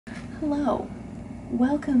Hello,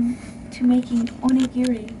 welcome to making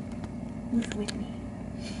onigiri with Whitney.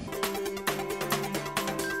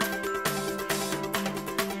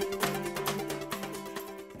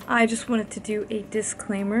 I just wanted to do a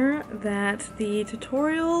disclaimer that the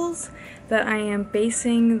tutorials that I am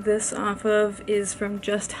basing this off of is from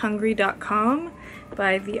justhungry.com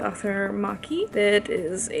by the author Maki. It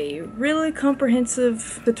is a really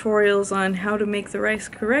comprehensive tutorials on how to make the rice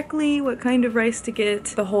correctly, what kind of rice to get.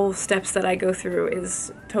 The whole steps that I go through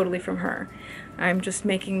is totally from her. I'm just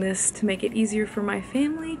making this to make it easier for my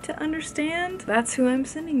family to understand. That's who I'm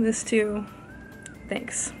sending this to.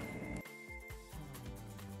 Thanks.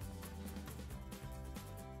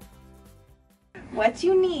 What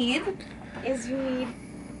you need is you need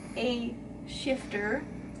a shifter,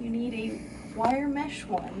 you need a wire mesh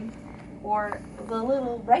one, or the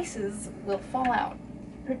little rices will fall out.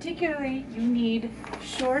 Particularly, you need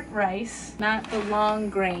short rice, not the long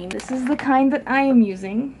grain. This is the kind that I am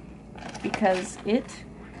using because it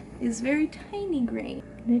is very tiny grain.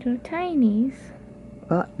 Little tinies.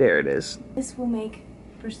 Ah, there it is. This will make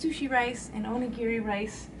for sushi rice and onigiri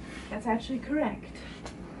rice. That's actually correct.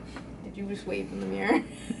 Did you just wave in the mirror?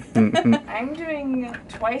 I'm doing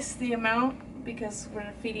twice the amount because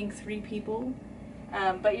we're feeding 3 people.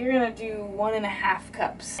 But you're gonna do 1.5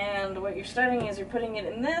 cups. And what you're starting is you're putting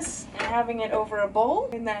it in this and having it over a bowl.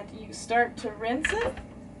 And that you start to rinse it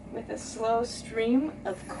with a slow stream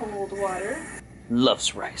of cold water.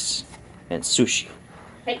 Loves rice and sushi.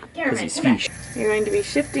 Hey, Cameron, come back. You're going to be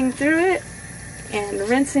shifting through it and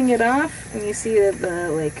rinsing it off, and you see that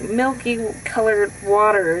the like milky colored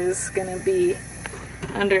water is gonna be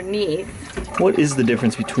underneath. What is the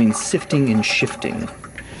difference between sifting and shifting?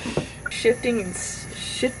 Shifting and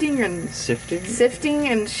sifting? Sifting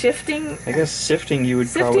and shifting. I guess sifting you would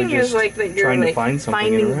sifting probably just is like that you're trying like to find something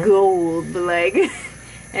finding right? gold, like,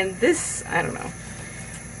 and this I don't know.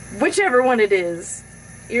 Whichever one it is,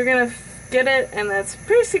 you're gonna get it, and that's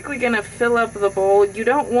basically gonna fill up the bowl. You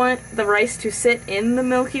don't want the rice to sit in the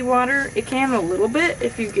milky water. It can a little bit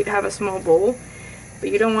if you have a small bowl, but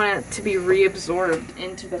you don't want it to be reabsorbed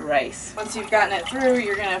into the rice. Once you've gotten it through,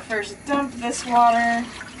 you're gonna first dump this water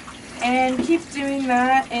and keep doing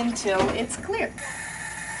that until it's clear.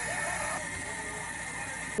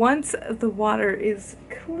 Once the water is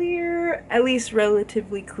clear, at least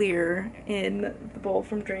relatively clear in the bowl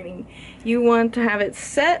from draining, you want to have it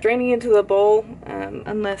set, draining into the bowl,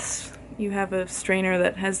 unless you have a strainer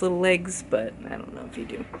that has little legs, but I don't know if you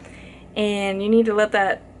do. And you need to let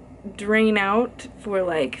that drain out for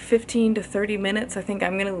like 15 to 30 minutes. I think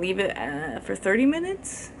I'm gonna leave it for 30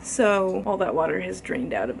 minutes, so all that water has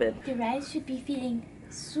drained out a bit. Your rice should be feeling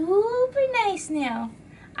super nice now.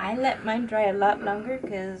 I let mine dry a lot longer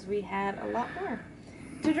because we had a lot more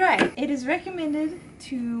to dry. It is recommended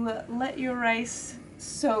to let your rice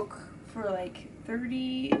soak for like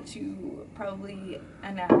 30 to probably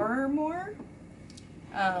an hour or more,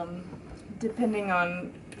 depending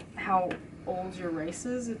on how old your rice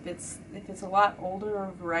is. If it's a lot older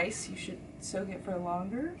of rice, you should soak it for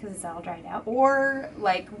longer because it's all dried out. Or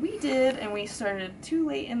like we did and we started too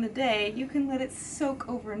late in the day, you can let it soak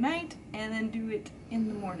overnight and then do it in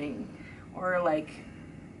the morning, or like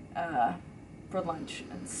for lunch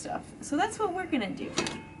and stuff. So that's what we're gonna do.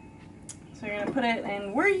 So you're gonna put it,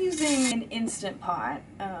 and we're using an Instant Pot,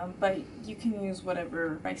 but you can use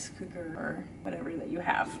whatever rice cooker or whatever that you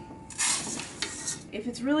have. If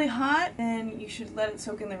it's really hot, then you should let it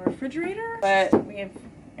soak in the refrigerator, but we have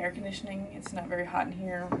air conditioning, it's not very hot in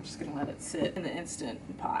here, we're just gonna let it sit in the Instant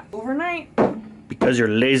Pot overnight. Because you're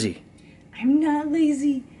lazy. I'm not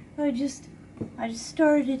lazy, I just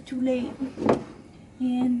started it too late,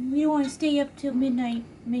 and we don't want to stay up till midnight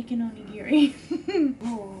making onigiri.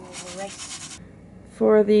 Oh, rice.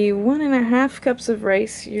 For the 1.5 cups of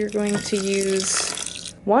rice, you're going to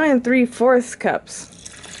use 1 3/4 cups.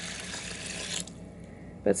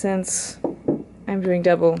 But since I'm doing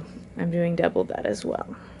double that as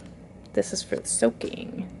well. This is for the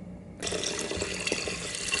soaking.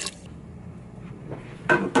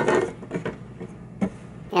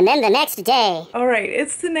 And then the next day. Alright,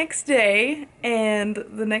 it's the next day, and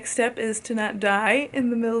the next step is to not die in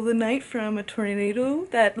the middle of the night from a tornado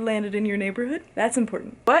that landed in your neighborhood. That's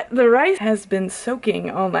important. But the rice has been soaking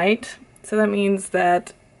all night, so that means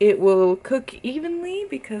that it will cook evenly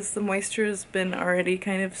because the moisture has been already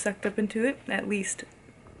kind of sucked up into it. At least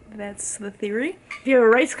that's the theory. If you have a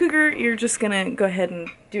rice cooker, you're just gonna go ahead and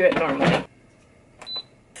do it normally.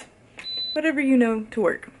 Whatever you know to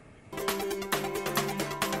work.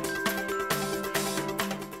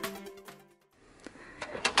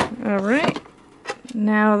 Alright,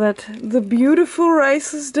 Now that the beautiful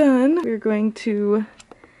rice is done, we're going to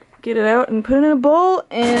get it out and put it in a bowl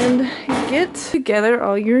and get together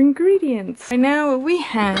all your ingredients. Right now what we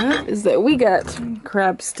have is that we got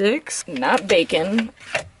crab sticks, not bacon,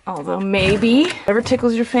 although maybe, whatever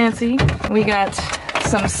tickles your fancy. We got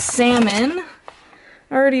some salmon,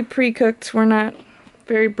 already pre-cooked. We're not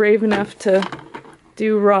very brave enough to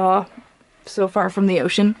do raw so far from the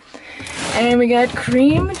ocean. And we got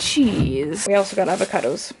cream cheese. We also got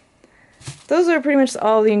avocados. Those are pretty much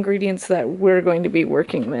all the ingredients that we're going to be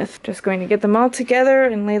working with. Just going to get them all together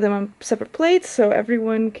and lay them on separate plates so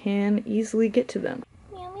everyone can easily get to them.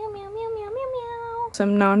 Meow, meow, meow, meow, meow, meow, meow.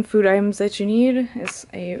 Some non-food items that you need is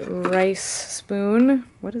a rice spoon.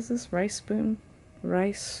 What is this? Rice spoon?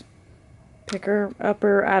 Rice picker,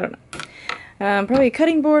 upper, I don't know. Probably a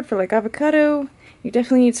cutting board for like avocado. You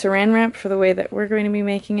definitely need saran wrap for the way that we're going to be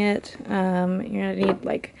making it. You're going to need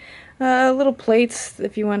like little plates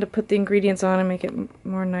if you want to put the ingredients on and make it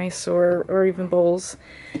more nice, or even bowls.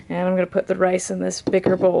 And I'm going to put the rice in this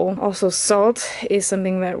bigger bowl. Also, salt is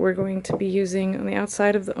something that we're going to be using on the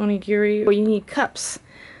outside of the onigiri. Well, you need cups.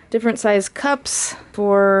 Different size cups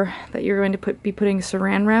for that you're going to be putting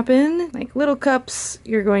saran wrap in. Like little cups,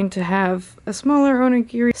 you're going to have a smaller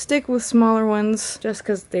onigiri. Stick with smaller ones just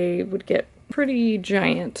because they would get pretty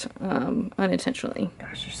giant unintentionally.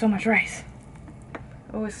 Gosh, there's so much rice.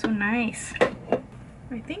 Oh, it's so nice.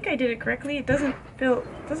 I think I did it correctly. It doesn't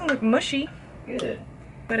look mushy. Good.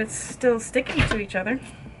 But it's still sticking to each other.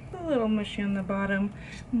 A little mushy on the bottom.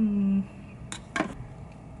 And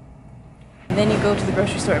then you go to the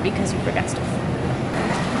grocery store because you forgot stuff.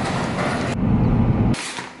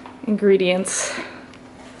 Ingredients.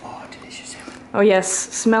 Oh, delicious. Oh yes,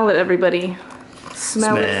 smell it, everybody.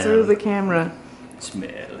 Smell it through the camera.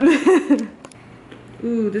 Smell.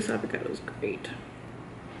 Ooh, this avocado is great.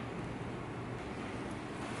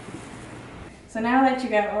 So now that you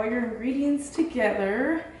got all your ingredients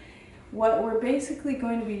together, what we're basically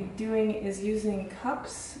going to be doing is using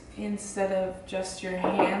cups instead of just your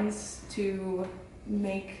hands to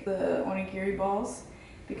make the onigiri balls,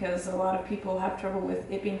 because a lot of people have trouble with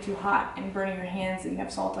it being too hot and burning your hands, and you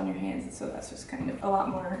have salt on your hands, and so that's just kind of a lot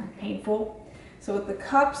more painful. So with the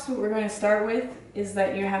cups, what we're going to start with is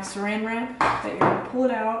that you have saran wrap, that you're going to pull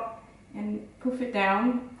it out and poof it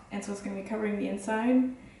down, and so it's going to be covering the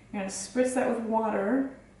inside. You're going to spritz that with water,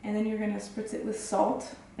 and then you're going to spritz it with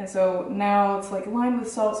salt. And so now it's like lined with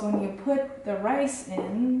salt, so when you put the rice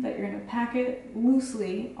in, that you're going to pack it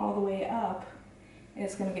loosely all the way up,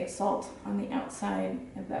 it's going to get salt on the outside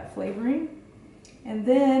of that flavoring. And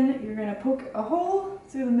then you're going to poke a hole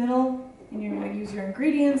through the middle, and you're going to use your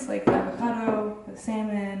ingredients like the avocado, the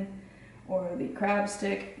salmon, or the crab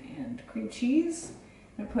stick and cream cheese.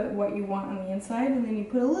 And put what you want on the inside, and then you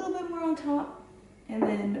put a little bit more on top. And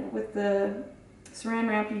then with the saran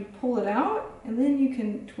wrap, you pull it out, and then you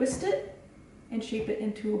can twist it and shape it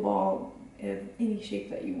into a ball of any shape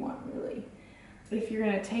that you want, really. If you're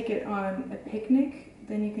going to take it on a picnic,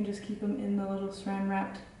 then you can just keep them in the little saran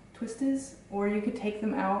wrapped twisties, or you could take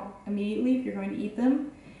them out immediately if you're going to eat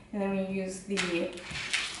them. And then we use the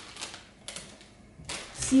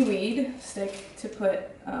seaweed stick to put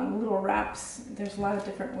little wraps. There's a lot of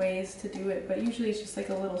different ways to do it, but usually it's just like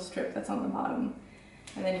a little strip that's on the bottom,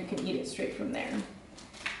 and then you can eat it straight from there.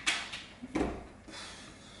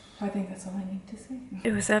 I think that's all I need to say.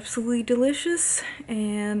 It was absolutely delicious,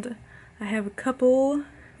 and I have a couple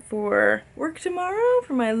for work tomorrow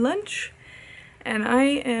for my lunch, and I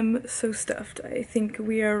am so stuffed. I think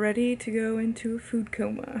we are ready to go into a food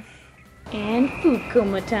coma. And food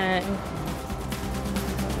coma time.